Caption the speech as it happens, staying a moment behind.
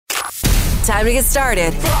Time to get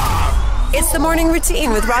started. It's the morning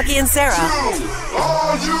routine with Rocki and Sarah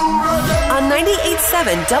on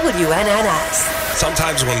 98.7 WNNS.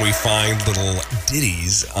 Sometimes when we find little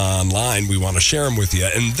ditties online, we want to share them with you.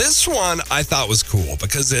 And this one I thought was cool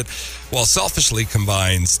because it, well, selfishly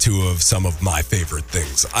combines two of some of my favorite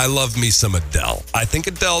things. I love me some Adele. I think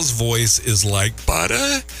Adele's voice is like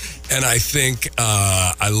butter. And I think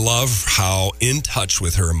I love how in touch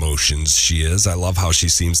with her emotions she is. I love how she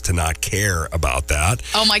seems to not care about that.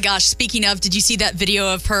 Oh my gosh! Speaking of, did you see that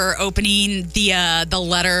video of her opening the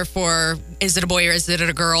letter for "Is it a boy or is it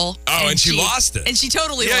a girl"? Oh, and she lost it. And she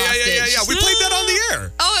totally lost it. Yeah. We played that on the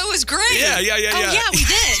air. Oh, it was great. Yeah. Oh yeah, we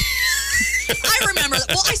did. I remember that.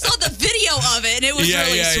 Well, I saw the video of it, and it was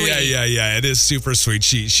really sweet. Yeah. It is super sweet.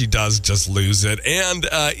 She does just lose it. And,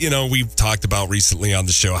 we've talked about recently on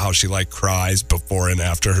the show how she, cries before and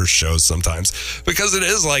after her shows sometimes because it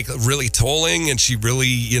is, really tolling, and she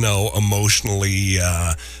really, emotionally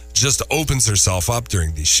just opens herself up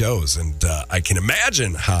during these shows. And I can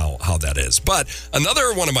imagine how that is. But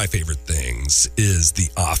another one of my favorite things is The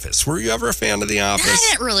Office. Were you ever a fan of The Office? I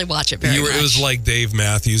didn't really watch it very much. It was like Dave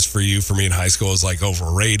Matthews for you. For me in high school, it was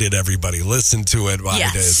overrated. Everybody listened to it.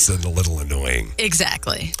 Yes. It's a little annoying.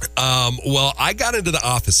 Exactly. Well, I got into The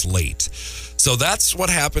Office late. So that's what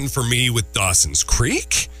happened for me with Dawson's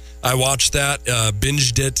Creek. I watched that,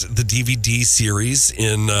 binged it, the DVD series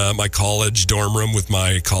in my college dorm room with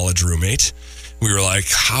my college roommate. We were like,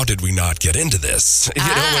 how did we not get into this?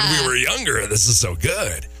 When we were younger, this is so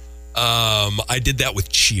good. I did that with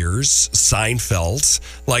Cheers, Seinfeld,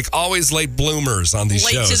 always late bloomers on these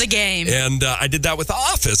shows. Late to the game. And I did that with The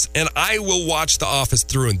Office, and I will watch The Office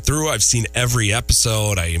through and through. I've seen every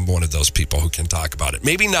episode. I am one of those people who can talk about it.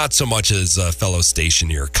 Maybe not so much as fellow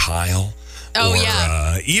stationer Kyle. Oh,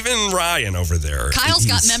 yeah. Even Ryan over there. Kyle's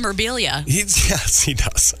got memorabilia. Yes, he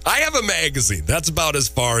does. I have a magazine. That's about as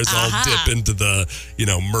far as I'll dip into the,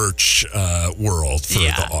 merch world for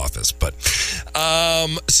The Office. But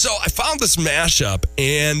so I found this mashup,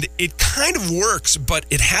 and it kind of works, but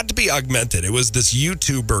it had to be augmented. It was this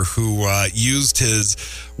YouTuber who used his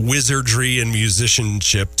wizardry and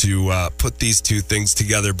musicianship to put these two things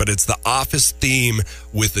together, but it's the Office theme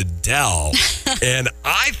with Adele, and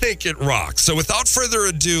I think it rocks. So without further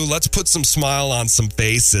ado, let's put some smiles on some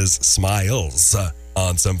faces,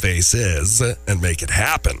 and make it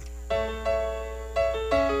happen.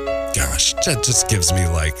 Gosh, that just gives me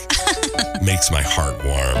makes my heart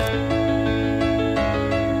warm.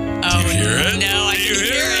 Do you hear it? No, I can hear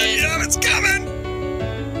it. Yeah, it's coming.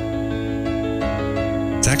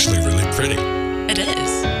 It's actually really pretty. It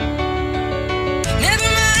is. Never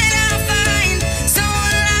mind, I'll find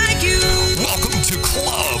someone like you. Welcome to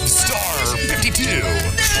Club Star 52.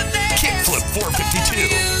 Kickflip 452.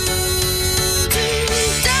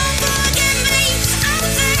 Don't forget me, I'll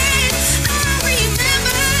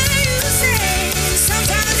remember you say.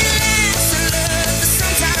 Sometimes it lasts in love, but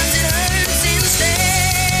sometimes it hurts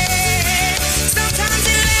instead. Sometimes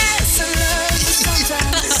it lasts in love, but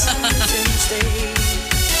sometimes it hurts instead.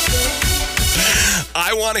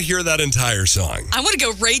 I want to hear that entire song. I want to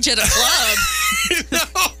go rage at a club. No.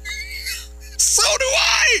 So do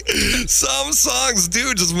I. Some songs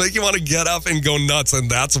do just make you want to get up and go nuts, and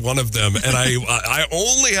that's one of them. And I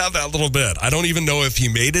only have that little bit. I don't even know if he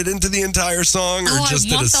made it into the entire song or just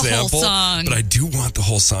did a sample. Whole song. But I do want the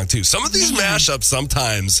whole song too. Some of these mashups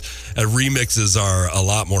sometimes remixes are a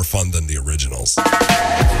lot more fun than the originals.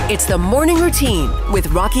 It's the morning routine with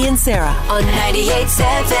Rocki and Sarah on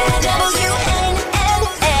 98.7 WNNS.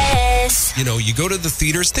 You go to the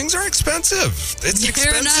theaters, things are expensive. It's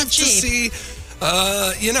expensive to see,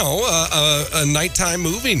 a nighttime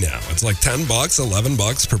movie now. It's like $10,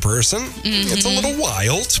 $11 per person. Mm-hmm. It's a little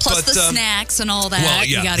wild. Plus the snacks and all that. Well,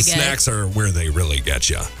 yeah, the snacks are where they really get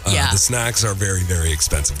you. The snacks are very, very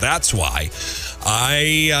expensive. That's why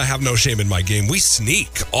I have no shame in my game. We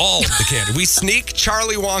sneak all the candy. We sneak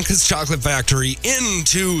Charlie Wonka's Chocolate Factory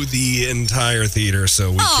into the entire theater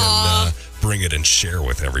so we can bring it and share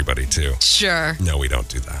with everybody too. Sure. No, we don't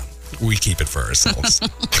do that. We keep it for ourselves.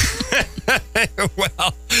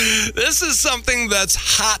 Well, this is something that's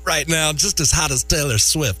hot right now, just as hot as Taylor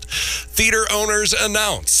Swift. Theater owners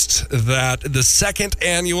announced that the second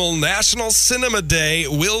annual National Cinema Day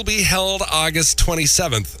will be held August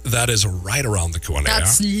 27th. That is right around the corner.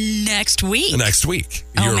 That's next week. Next week.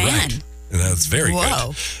 Oh, You're man. right. And that's very Whoa.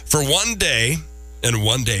 good. For one day and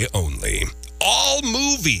one day only, all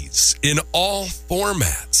movies in all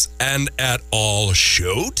formats and at all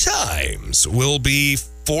show times will be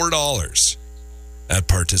 $4 at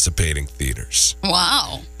participating theaters.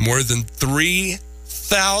 Wow. More than 3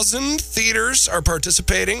 1,000 theaters are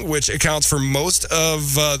participating, which accounts for most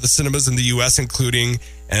of the cinemas in the U.S., including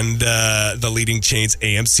the leading chains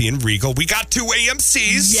AMC and Regal. We got 2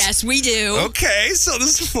 AMCs. Yes, we do. Okay, so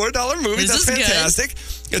this is a $4 movie. That's fantastic.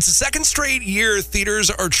 Good. It's the second straight year theaters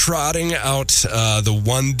are trotting out the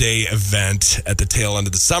one-day event at the tail end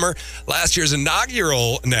of the summer. Last year's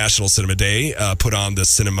inaugural National Cinema Day, put on the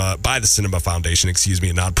Cinema Foundation, a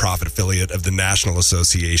nonprofit affiliate of the National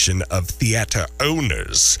Association of Theater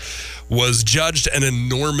Owners, was judged an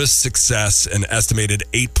enormous success. An estimated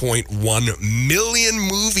 8.1 million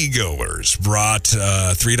moviegoers bought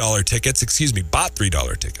 $3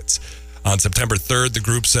 tickets. On September 3rd, the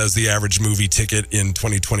group says the average movie ticket in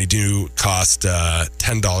 2022 cost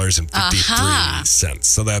 $10.53.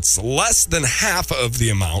 So that's less than half of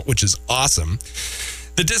the amount, which is awesome.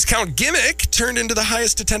 The discount gimmick turned into the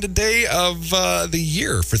highest attended day of the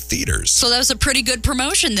year for theaters. So that was a pretty good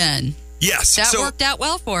promotion then. Yes. That worked out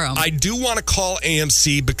well for them. I do want to call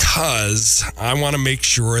AMC because I want to make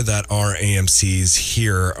sure that our AMCs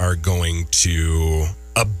here are going to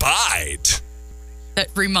abide. That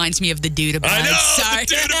reminds me of the dude abides. I know, Sorry.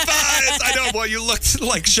 the dude abides. I know. Well, you looked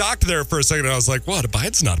like shocked there for a second. I was like, what?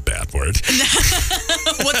 Abide's not a bad word.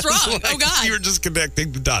 What's wrong? Oh, God. You were just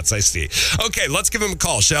connecting the dots, I see. Okay, let's give him a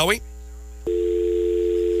call, shall we?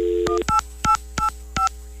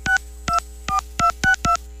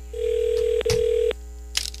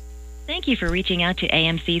 Thank you for reaching out to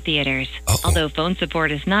AMC Theaters. Uh-oh. Although phone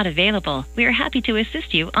support is not available, we are happy to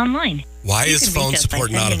assist you online. Why You is can phone reach us by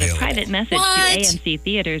support not sending available? a private message What? to AMC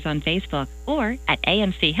Theaters on Facebook or at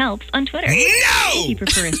AMC Helps on Twitter. No! If you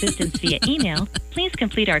prefer assistance via email, please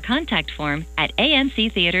complete our contact form at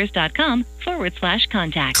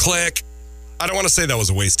amctheaters.com/contact. Click. I don't want to say that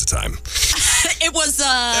was a waste of time. It was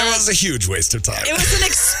It was a huge waste of time. It was an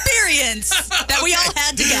experience that we all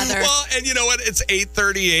had together. Well, and you know what? It's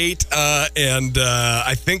 8:38, and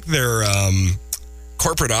I think their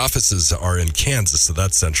corporate offices are in Kansas, so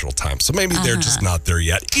that's Central Time. So maybe they're just not there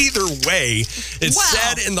yet. Either way, it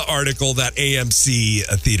said in the article that AMC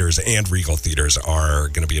theaters and Regal theaters are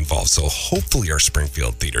going to be involved. So hopefully our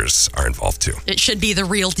Springfield theaters are involved too. It should be the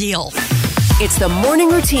real deal. It's the morning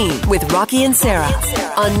routine with Rocki and Sarah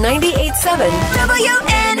on 98.7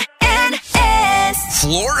 WNNS.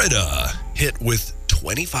 Florida hit with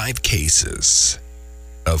 25 cases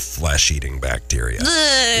of flesh-eating bacteria.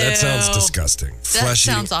 That sounds disgusting. That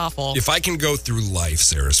sounds awful. If I can go through life,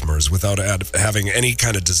 Sarah Smurs, without having any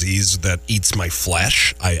kind of disease that eats my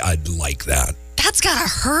flesh, I'd like that. That's gotta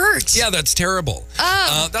hurt. Yeah, that's terrible.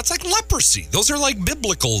 That's like leprosy. Those are like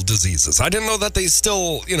biblical diseases. I didn't know that they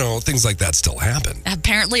still, things like that still happen.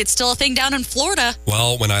 Apparently, it's still a thing down in Florida.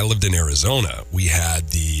 Well, when I lived in Arizona, we had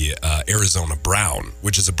the Arizona brown,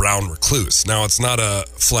 which is a brown recluse. Now, it's not a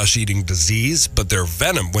flesh-eating disease, but their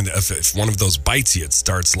venom, if one of those bites you, it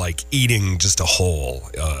starts like eating just a hole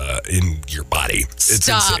in your body. It's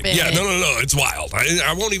Stop insane. it. Yeah, no, it's wild.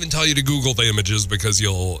 I won't even tell you to Google the images because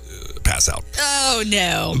you'll pass out. Oh,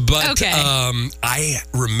 no. But okay. I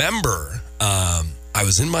remember I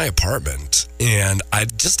was in my apartment and I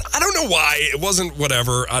don't know why. It wasn't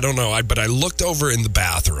whatever. I don't know. But I looked over in the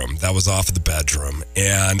bathroom that was off of the bedroom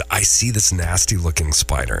and I see this nasty looking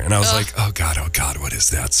spider. And I was like, oh God, what is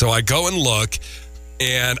that? So I go and look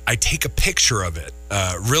and I take a picture of it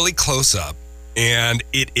really close up and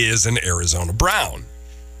it is an Arizona brown.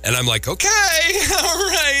 And I'm like, okay, all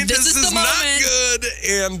right, this is not good.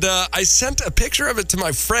 And I sent a picture of it to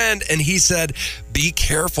my friend, and he said, be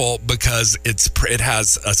careful because it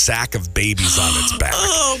has a sack of babies on its back.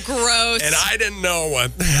 Oh, gross. And I didn't know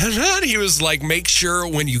what. He was like, make sure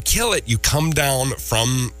when you kill it, you come down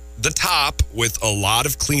from the top with a lot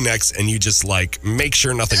of Kleenex and you just like make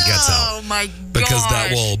sure nothing gets out. Oh my god. Because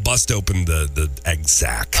that will bust open the egg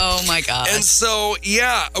sac. Oh my god. And so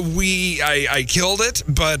yeah, I killed it,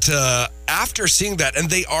 but after seeing that, and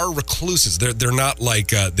they are recluses. They're not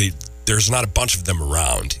like there's not a bunch of them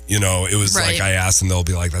around. It was Right. like I asked and they'll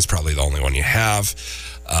be like, that's probably the only one you have.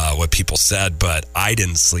 What people said, but I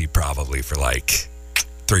didn't sleep probably for like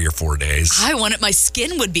 3 or 4 days. I wanted my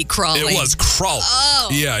skin would be crawling. It was crawling. Oh.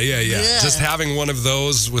 Yeah. Yeah. Just having one of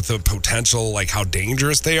those with the potential, like how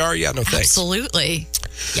dangerous they are. Yeah, no thanks. Absolutely.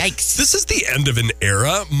 Yikes. This is the end of an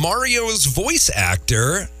era. Mario's voice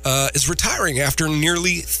actor is retiring after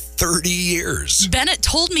nearly 30 years. Bennett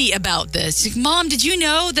told me about this. Mom, did you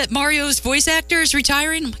know that Mario's voice actor is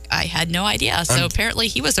retiring? I'm like, I had no idea. So apparently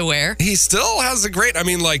he was aware. He still has a great,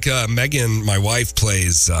 Megan, my wife,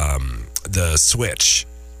 plays the Switch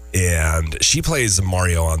And she plays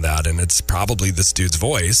Mario on that, and it's probably this dude's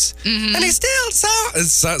voice. And he still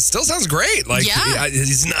sounds great. Like,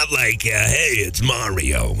 he's not like, hey, it's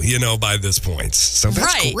Mario, by this point. So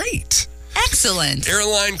that's great. Excellent.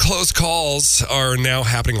 Airline close calls are now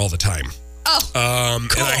happening all the time. Oh, cool.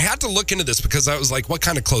 And I had to look into this because I was like, what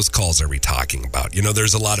kind of close calls are we talking about?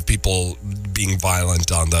 There's a lot of people being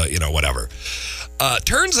violent on the, whatever.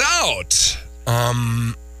 Turns out,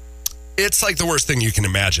 it's like the worst thing you can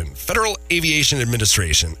imagine. Federal Aviation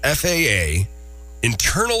Administration, FAA,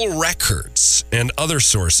 internal records and other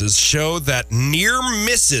sources show that near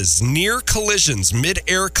misses, near collisions,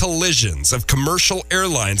 mid-air collisions of commercial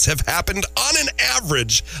airlines have happened on an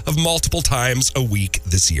average of multiple times a week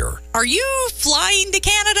this year. Are you flying to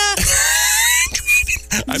Canada?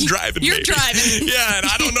 I'm driving. You're driving. Yeah, and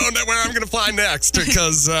I don't know where I'm going to fly next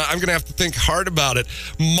because I'm going to have to think hard about it.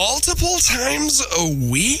 Multiple times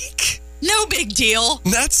a week? No big deal.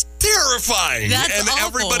 That's terrifying. That's and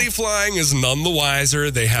awful. Everybody flying is none the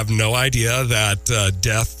wiser. They have no idea that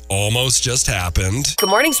death almost just happened. Good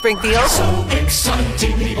morning, Springfield. So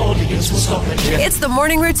exciting, the audience will stop and cheer. It's the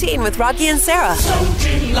morning routine with Rocki and Sarah So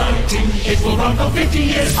delighting, it will run for 50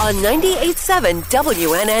 years. on 98.7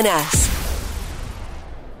 WNNS.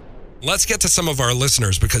 Let's get to some of our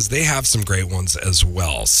listeners because they have some great ones as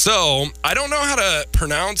well. So I don't know how to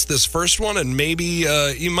pronounce this first one, and maybe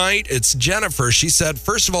you might. It's Jennifer. She said,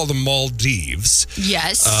 first of all, the Maldives.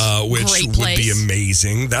 Yes. Which Great would place. be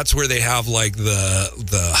amazing. That's where they have like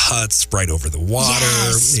the huts right over the water.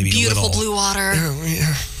 Yes, maybe beautiful a little, blue water. Oh,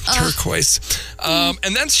 yeah, turquoise.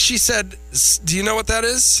 And then she said, do you know what that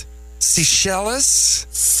is? Seychelles?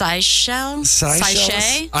 Seychelles?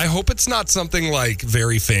 I hope it's not something like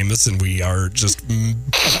very famous and we are just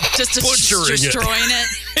butchering destroying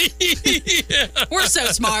it. Yeah. We're so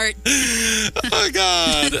smart. Oh,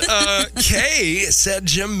 God. Kay said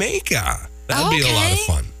Jamaica. That'd be a lot of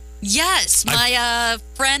fun. Yes. My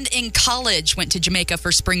friend in college went to Jamaica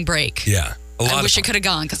for spring break. Yeah. I wish I could have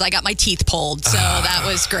gone because I got my teeth pulled. So that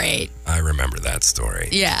was great. I remember that story.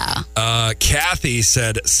 Yeah. Kathy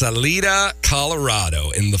said Salida,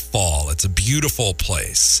 Colorado in the fall. It's a beautiful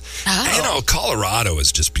place. Oh. Colorado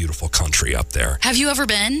is just beautiful country up there. Have you ever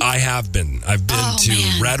been? I have been. I've been to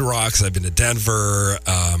man. Red Rocks. I've been to Denver.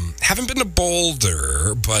 Haven't been to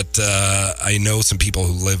Boulder, but I know some people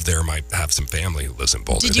who live there. Might have some family who lives in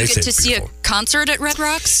Boulder. Did you They get say to it's see a beautiful. concert at Red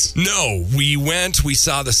Rocks? No, we went, we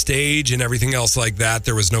saw the stage and everything else like that.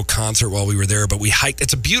 There was no concert while we were there, but we hiked.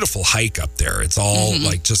 It's a beautiful hike up there. It's all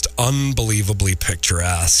like just unbelievably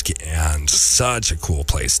picturesque and such a cool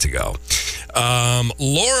place to go.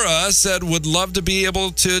 Laura said would love to be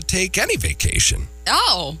able to take any vacation.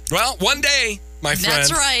 Oh. Well, one day, my friend.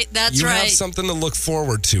 That's right. You have something to look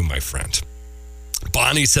forward to, my friend.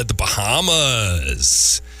 Bonnie said the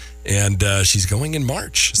Bahamas. And she's going in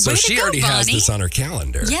March. So Way to she go, already has Bonnie. this on her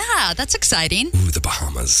calendar. Yeah, that's exciting. Ooh, the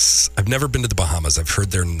Bahamas. I've never been to the Bahamas. I've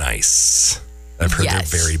heard they're nice. I've heard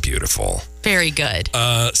Yes. they're very beautiful. Very good.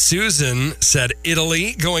 Susan said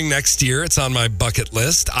Italy going next year. It's on my bucket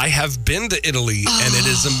list. I have been to Italy and it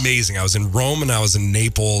is amazing. I was in Rome and I was in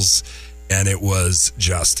Naples and it was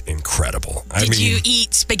just incredible. Did you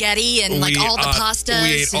eat spaghetti and like all the pastas?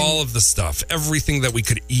 We ate all of the stuff. Everything that we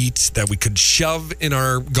could eat, that we could shove in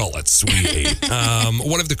our gullets, we ate.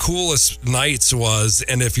 One of the coolest nights was,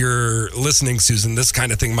 and if you're listening, Susan, this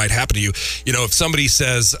kind of thing might happen to you. If somebody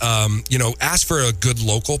says, ask for a good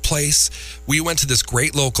local place. We went to this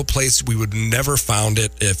great local place. We would never found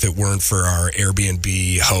it if it weren't for our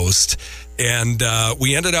Airbnb host. And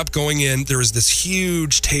we ended up going in. There was this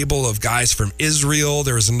huge table of guys from Israel.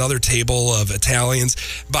 There was another table of Italians.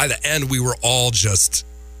 By the end, we were all just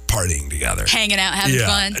partying together. Hanging out, having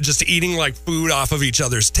fun. Just eating like food off of each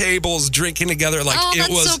other's tables, drinking together. Like it that's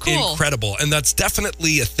was so cool. incredible. And that's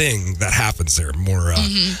definitely a thing that happens there more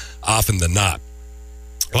often than not.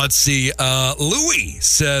 Let's see. Louis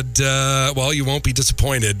said, you won't be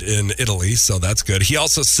disappointed in Italy. So that's good. He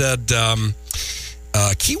also said...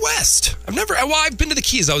 Key West. I've been to the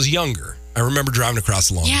Keys. I was younger. I remember driving across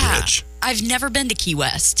the Long Bridge. I've never been to Key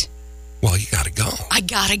West. Well, you got to go. I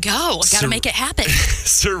gotta go. I gotta make it happen.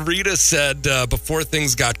 Sarita said, before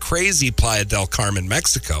things got crazy, Playa del Carmen,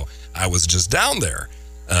 Mexico, I was just down there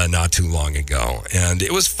not too long ago. And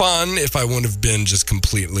it was fun if I wouldn't have been just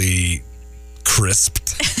completely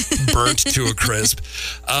crisped, burnt to a crisp.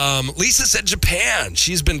 Lisa said Japan.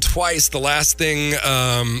 She's been twice. The last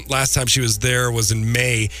time she was there was in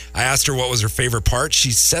May. I asked her what was her favorite part.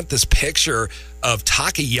 She sent this picture of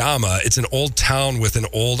Takayama. It's an old town with an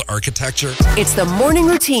old architecture. It's the morning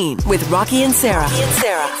routine with Rocki and Sarah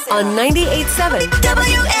on 98.7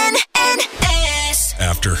 WNNS.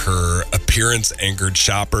 After after her appearance angered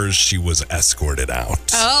shoppers, she was escorted out.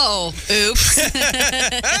 Oh, oops.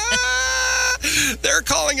 They're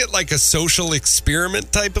calling it like a social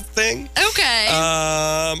experiment type of thing. Okay.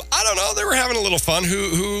 I don't know. They were having a little fun.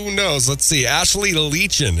 Who knows? Let's see. Ashley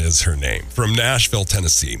Leachin is her name, from Nashville,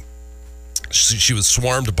 Tennessee. She was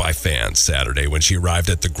swarmed by fans Saturday when she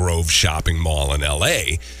arrived at the Grove Shopping Mall in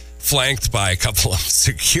L.A., flanked by a couple of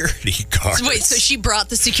security guards. Wait, so she brought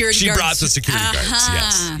the security guards? She brought the security guards,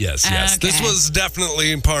 yes. Okay. This was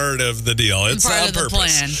definitely part of the deal. It's part on of the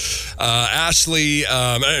purpose. Ashley,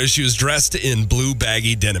 she was dressed in blue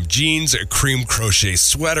baggy denim jeans, a cream crochet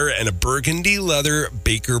sweater, and a burgundy leather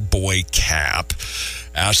Baker Boy cap.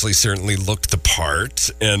 Ashley certainly looked the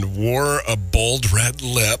part and wore a bold red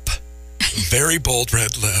lip. Very bold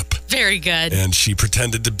red lip. Very good. And she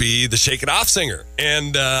pretended to be the Shake It Off singer.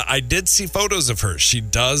 And I did see photos of her. She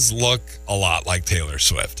does look a lot like Taylor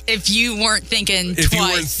Swift. If you weren't thinking If twice. you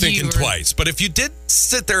weren't thinking twice. But if you did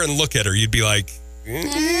sit there and look at her, you'd be like,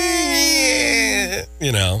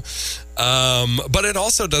 you know. But it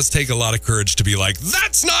also does take a lot of courage to be like,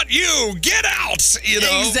 that's not you, get out, you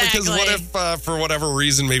know? Exactly. Because what if, for whatever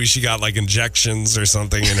reason, maybe she got like injections or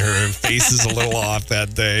something and her face is a little off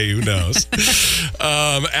that day, who knows?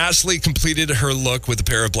 Ashley completed her look with a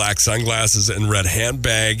pair of black sunglasses and red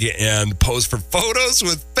handbag and posed for photos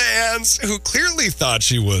with fans who clearly thought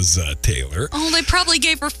she was Taylor. Oh, they probably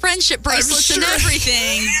gave her friendship bracelets and sure.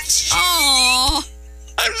 everything. Oh.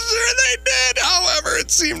 I'm sure they did. However,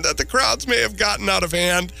 it seemed that the crowds may have gotten out of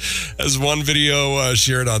hand, as one video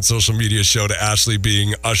shared on social media showed Ashley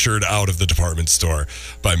being ushered out of the department store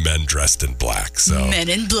by men dressed in black. So Men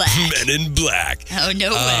in Black. Men in Black. Oh,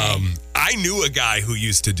 no way. I knew a guy who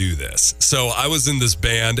used to do this. So I was in this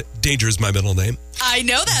band. Danger is my middle name. I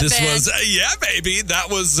know that This band. was, yeah, baby.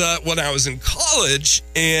 That was when I was in college.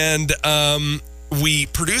 And we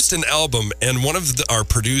produced an album. And one of our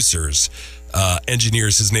producers,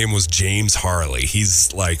 engineers, his name was James Harley.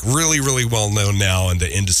 He's like really, really well known now in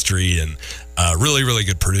the industry and really, really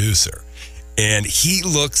good producer. And he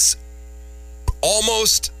looks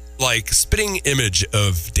almost like spitting image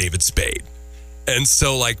of David Spade. And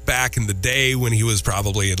so like back in the day when he was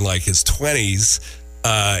probably in like his 20s,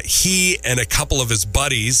 he and a couple of his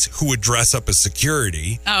buddies who would dress up as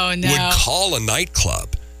security would call a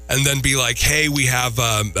nightclub and then be like, hey, we have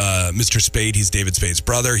Mr. Spade. He's David Spade's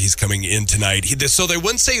brother. He's coming in tonight. So they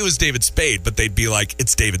wouldn't say it was David Spade, but they'd be like,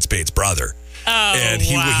 it's David Spade's brother. Oh, and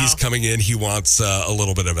he's coming in. He wants a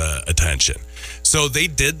little bit of attention. So they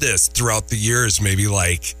did this throughout the years, maybe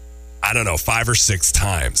like, I don't know, 5 or 6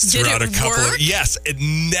 times throughout a couple of. Yes, it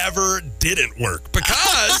never didn't work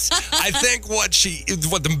because I think what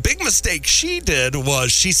the big mistake she did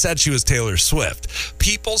was she said she was Taylor Swift.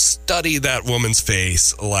 People study that woman's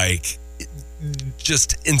face like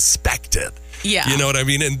just inspect it. Yeah. You know what I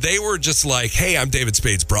mean? And they were just like, hey, I'm David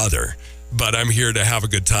Spade's brother, but I'm here to have a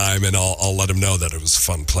good time and I'll let him know that it was a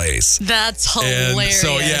fun place. That's hilarious. And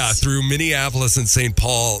so, yeah, through Minneapolis and St.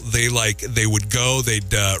 Paul, they would go,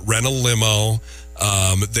 they'd rent a limo.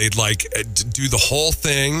 They'd do the whole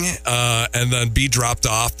thing and then be dropped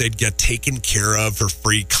off. They'd get taken care of for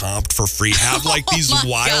free, comped for free, have like these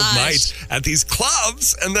wild nights at these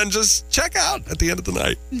clubs and then just check out at the end of the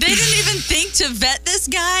night. They didn't even think to vet this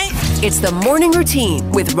guy. It's the morning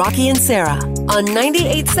routine with Rocki and Sarah on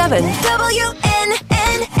 98.7 WNNS.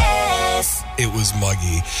 It was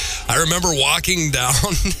muggy. I remember walking down,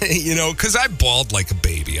 because I bawled like a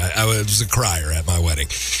baby. I was a crier at my wedding.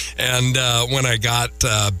 And when I got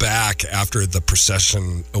back after the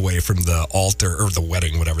procession away from the altar, or the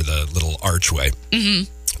wedding, whatever, the little archway,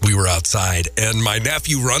 we were outside. And my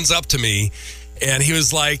nephew runs up to me, and he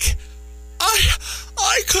was like,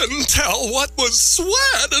 I couldn't tell what was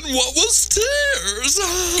sweat and what was tears.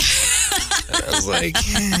 And I was like,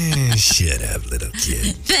 shut up, little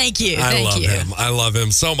kid. Thank you. I love him. I love him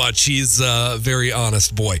so much. He's a very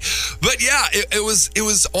honest boy. But yeah, it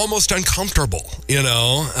was almost uncomfortable, and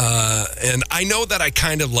I know that I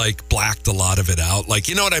kind of like blacked a lot of it out. Like,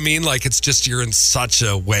 you know what I mean? Like, it's just you're in such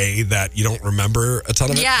a way that you don't remember a ton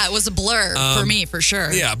of it. Yeah, it was a blur for me, for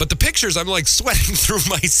sure. Yeah, but the pictures, I'm like sweating through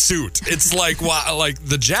my suit. It's like, wow, like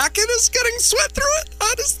the jacket is getting sweat through it?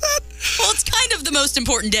 How does that? Well, it's kind of the most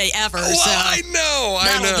important day ever. Well, so I know.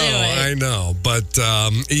 I know. But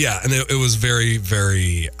yeah, and it was very,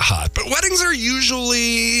 very hot. But weddings are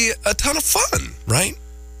usually a ton of fun, right?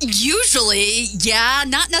 Usually, yeah.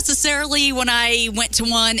 Not necessarily when I went to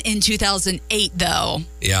one in 2008, though.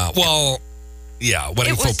 Yeah, well, yeah,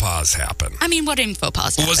 wedding faux pas happen. I mean, wedding faux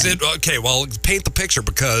pas happen. Was it? Okay, well, paint the picture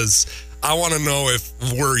because I want to know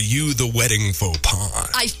were you the wedding faux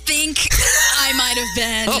pas? I think I might might have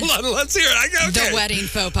been Hold on, let's hear it. the wedding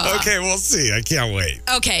faux pas. Okay, we'll see. I can't wait.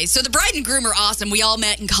 Okay, so the bride and groom are awesome. We all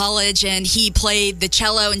met in college, and he played the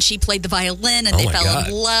cello, and she played the violin, and they fell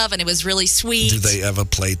in love, and it was really sweet. Did they ever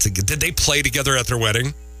play together? Did they play together at their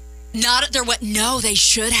wedding? Not at their wedding. No, they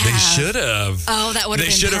should have. They should have. Oh, that would have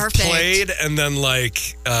been perfect. They should have played and then,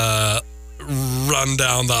 run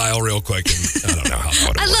down the aisle real quick. And I don't know how that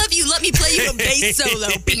would have I love you. Let me play you a bass solo.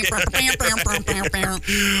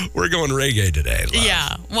 We're going reggae today. Love.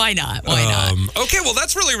 Yeah, why not? Why not? Okay, well,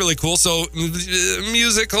 that's really, really cool. So,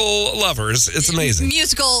 musical lovers, it's amazing.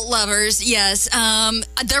 Musical lovers, yes.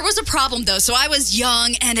 There was a problem, though. So I was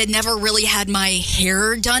young and had never really had my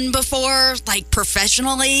hair done before, like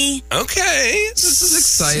professionally. Okay, this is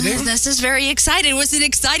exciting. This is very exciting. It was an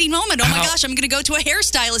exciting moment. Oh, my gosh, I'm going to go to a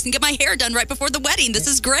hairstylist and get my hair done right before the wedding. This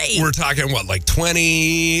is great. We're talking, what, like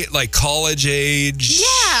 20, like college age?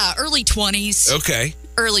 Yeah, early 20s. Okay.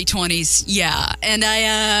 Early 20s, yeah. And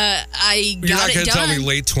I You're got not it going to done. tell me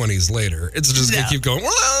late 20s later. It's just going to keep going,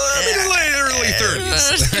 well, early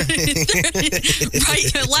 30s.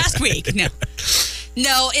 Right, last week.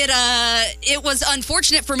 No, it was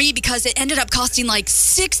unfortunate for me because it ended up costing like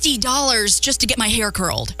 $60 just to get my hair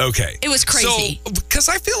curled. Okay. It was crazy. So, because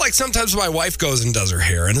I feel like sometimes my wife goes and does her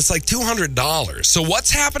hair, and it's like $200. So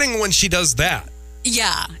what's happening when she does that?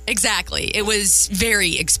 Yeah, exactly. It was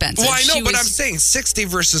very expensive. Well, I know, but I'm saying 60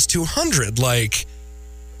 versus 200. Like,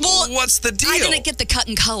 what's the deal? I didn't get the cut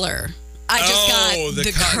and color. I just got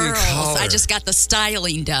the curls. I just got the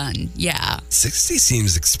styling done. Yeah. 60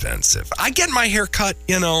 seems expensive. I get my hair cut,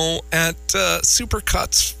 at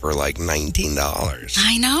Supercuts for like $19.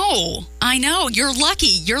 I know. You're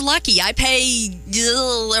lucky. I pay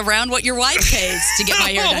around what your wife pays to get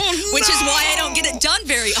my hair done, which is why I don't get it done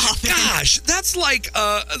very often. Gosh, that's like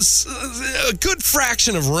a good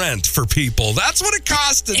fraction of rent for people. That's what it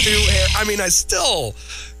costs to do hair. I mean,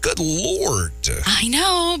 good Lord. I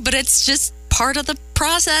know, but it's just part of the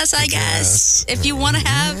process, I guess. If you want to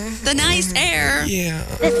have the nice hair. Yeah.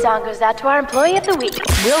 This song goes out to our Employee of the Week.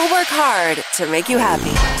 We'll work hard to make you happy.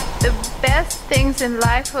 The best things in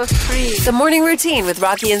life are free. The Morning Routine with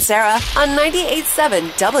Rocki and Sarah on 98.7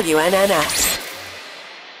 WNNX.